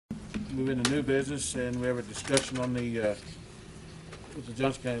move into new business, and we have a discussion on the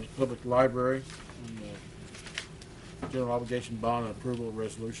Johnson County Public Library on the general obligation bond and approval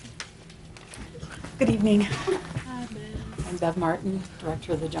resolution. Good evening. Hi, I'm Bev Martin,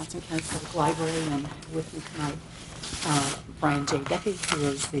 Director of the Johnson County Public Library, and with me tonight, Brian J. Deppe, who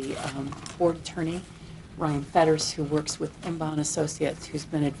is the board attorney, Ryan Fetters, who works with Umbaugh Associates, who's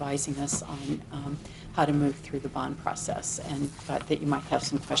been advising us on how to move through the bond process, and thought that you might have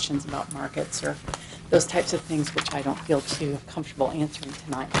some questions about markets or those types of things, which I don't feel too comfortable answering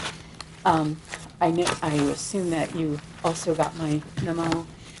tonight. I assume that you also got my memo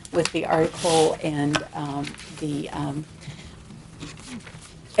with the article and the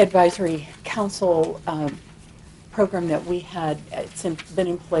advisory council program that we had. It's been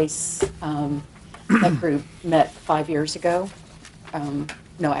in place. That group met 5 years ago.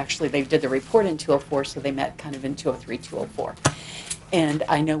 No, actually, they did the report in 2004, so they met kind of in 2003, 2004. And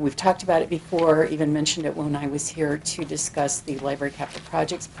I know we've talked about it before, even mentioned it when I was here to discuss the library capital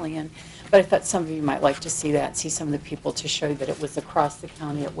projects plan. But I thought some of you might like to see that, see some of the people, to show that it was across the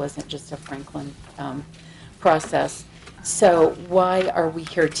county. It wasn't just a Franklin process. So why are we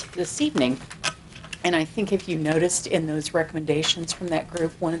here this evening? And I think if you noticed in those recommendations from that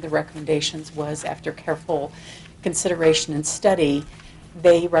group, one of the recommendations was, after careful consideration and study,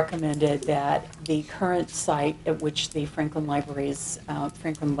 they recommended that the current site at which the Franklin Library's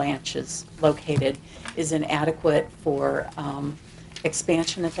Franklin Branch is located is inadequate for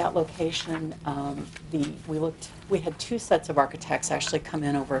expansion at that location. We had two sets of architects actually come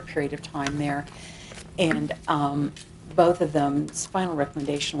in over a period of time there, and both of them's final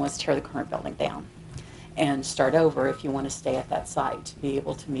recommendation was tear the current building down and start over if you want to stay at that site to be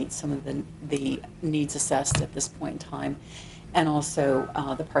able to meet some of the needs assessed at this point in time, and also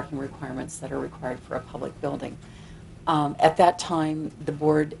the parking requirements that are required for a public building. At that time, the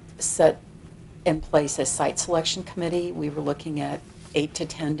board set in place a site selection committee. We were looking at 8 to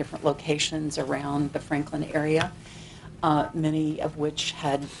 10 different locations around the Franklin area, many of which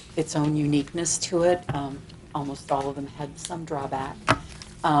had its own uniqueness to it. Almost all of them had some drawback.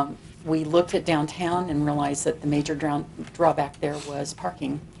 We looked at downtown and realized that the major drawback there was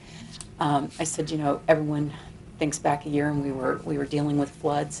parking. I said, you know, everyone thinks back a year, and we were dealing with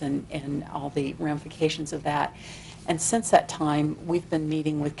floods and all the ramifications of that. And since that time, we've been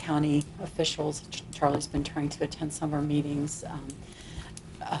meeting with county officials. Charlie's been trying to attend some of our meetings.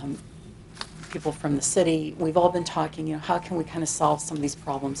 People from the city. We've all been talking, you know, how can we kind of solve some of these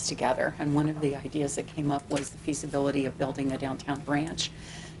problems together? And one of the ideas that came up was the feasibility of building a downtown branch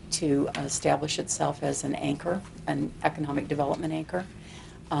to establish itself as an anchor, an economic development anchor,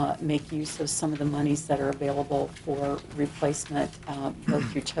 make use of some of the monies that are available for replacement, both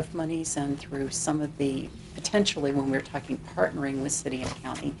through TIF monies and through some of the, potentially when we're talking partnering with city and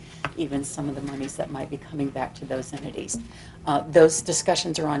county, even some of the monies that might be coming back to those entities. Those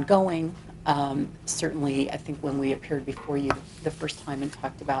discussions are ongoing. Certainly, I think when we appeared before you the first time and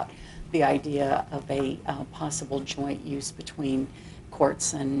talked about the idea of a possible joint use between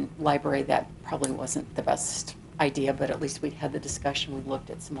courts and library, that probably wasn't the best idea, but at least we had the discussion. We looked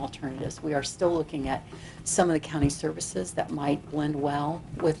at some alternatives. We are still looking at some of the county services that might blend well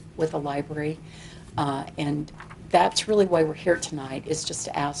with a library, and that's really why we're here tonight, is just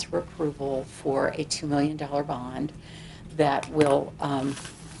to ask for approval for a $2 million bond that will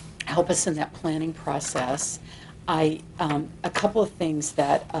help us in that planning process. A couple of things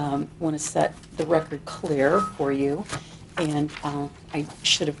that want to set the record clear for you. And I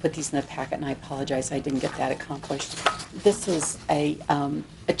should have put these in the packet, and I apologize I didn't get that accomplished. This is a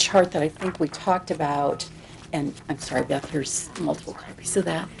chart that I think we talked about, and I'm sorry, Beth, here's multiple copies of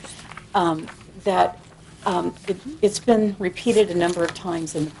that. It's been repeated a number of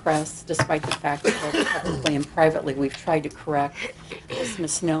times in the press, despite the fact that both publicly and privately we've tried to correct this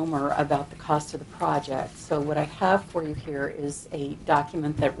misnomer about the cost of the project. So what I have for you here is a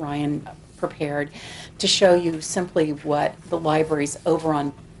document that Ryan prepared to show you simply what the library's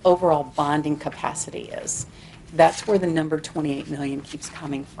overall bonding capacity is. That's where the number 28 million keeps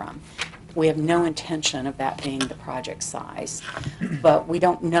coming from. We have no intention of that being the project size, but we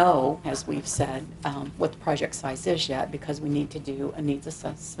don't know, as we've said, what the project size is yet, because we need to do a needs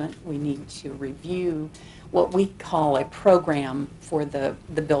assessment. We need to review what we call a program for the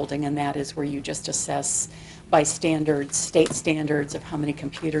building, and that is where you just assess by standards, state standards of how many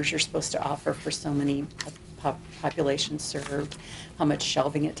computers you're supposed to offer for so many populations served, how much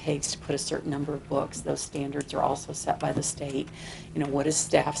shelving it takes to put a certain number of books. Those standards are also set by the state. You know, what is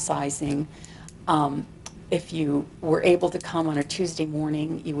staff sizing? If you were able to come on a Tuesday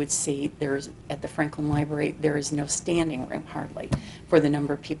morning, you would see at the Franklin Library, there is no standing room hardly for the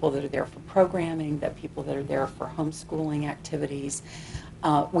number of people that are there for programming, the people that are there for homeschooling activities.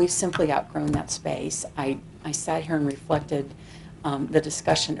 We've simply outgrown that space. I sat here and reflected the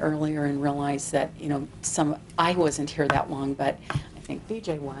discussion earlier and realized that, I wasn't here that long, but I think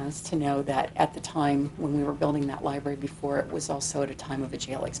BJ was, to know that at the time when we were building that library before, it was also at a time of a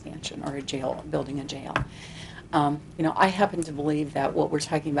jail expansion or building a jail. I happen to believe that what we're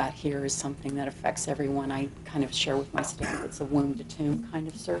talking about here is something that affects everyone. I kind of share with my staff it's a womb to tomb kind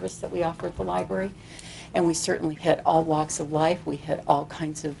of service that we offer at the library. And we certainly hit all walks of life. We hit all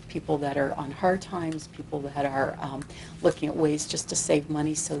kinds of people that are on hard times, people that are looking at ways just to save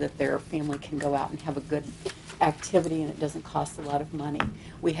money so that their family can go out and have a good activity and it doesn't cost a lot of money.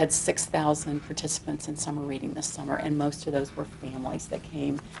 We had 6,000 participants in summer reading this summer, and most of those were families that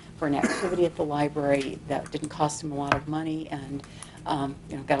came for an activity at the library that didn't cost them a lot of money and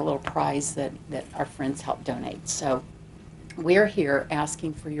got a little prize that our friends helped donate. So we're here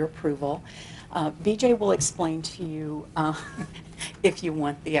asking for your approval. BJ will explain to you, if you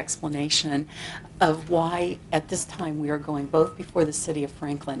want the explanation, of why at this time we are going both before the City of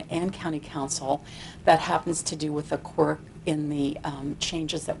Franklin and County Council. That happens to do with a quirk in the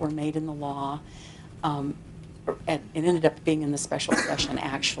changes that were made in the law. It ended up being in the special session,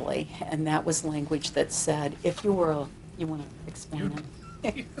 actually, and that was language that said, if you were, you want to explain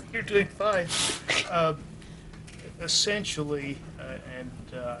it? You're doing fine. Essentially, and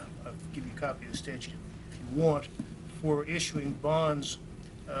I'll give you a copy of the statute if you want, for issuing bonds,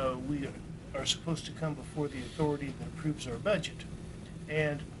 we are supposed to come before the authority that approves our budget.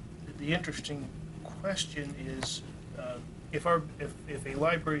 And the interesting question is, if a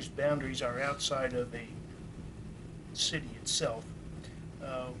library's boundaries are outside of a city itself,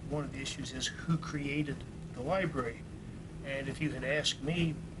 one of the issues is who created the library. And if you had asked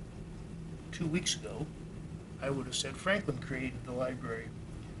me 2 weeks ago, I would have said Franklin created the library.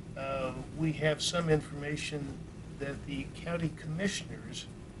 We have some information that the county commissioners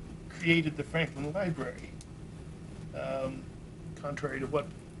created the Franklin Library, contrary to what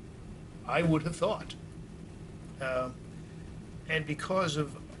I would have thought. And because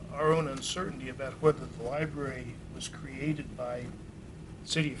of our own uncertainty about whether the library was created by the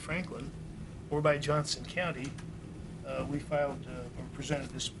City of Franklin or by Johnson County, we filed or presented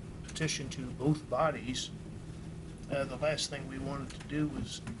this petition to both bodies. The last thing we wanted to do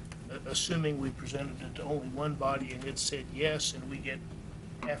was, assuming we presented it to only one body and it said yes, and we get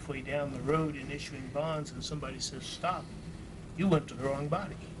halfway down the road in issuing bonds and somebody says, stop, you went to the wrong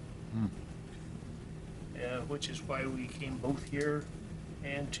body. Which is why we came both here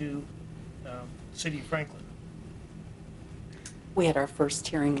and to City of Franklin. We had our first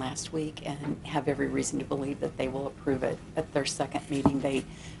hearing last week and have every reason to believe that they will approve it at their second meeting.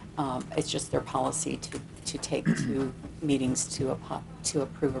 It's just their policy to take 2 meetings to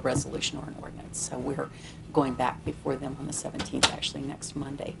approve a resolution or an ordinance. So we're going back before them on the 17th, actually next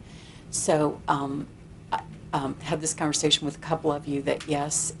Monday. So I had this conversation with a couple of you that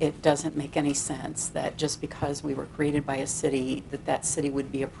yes, it doesn't make any sense that just because we were created by a city, that city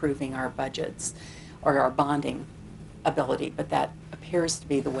would be approving our budgets or our bonding ability, but that appears to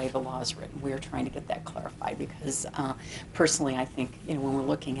be the way the law is written. We're trying to get that clarified because personally I think when we're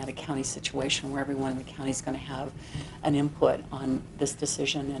looking at a county situation where everyone in the county is going to have an input on this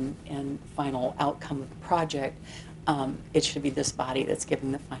decision and final outcome of the project, it should be this body that's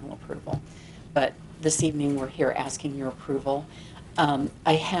giving the final approval. But this evening we're here asking your approval.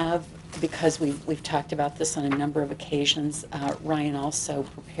 I have, because we've talked about this on a number of occasions, Ryan also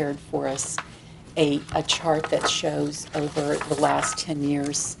prepared for us a chart that shows over the last 10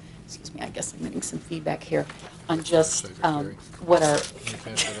 years, excuse me, I guess I'm getting some feedback here, on just what our... Can you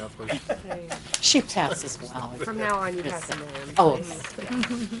pass that out, please? She passes well. From now on, you pass them in. Oh, please. okay.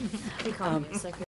 We call you Secretary.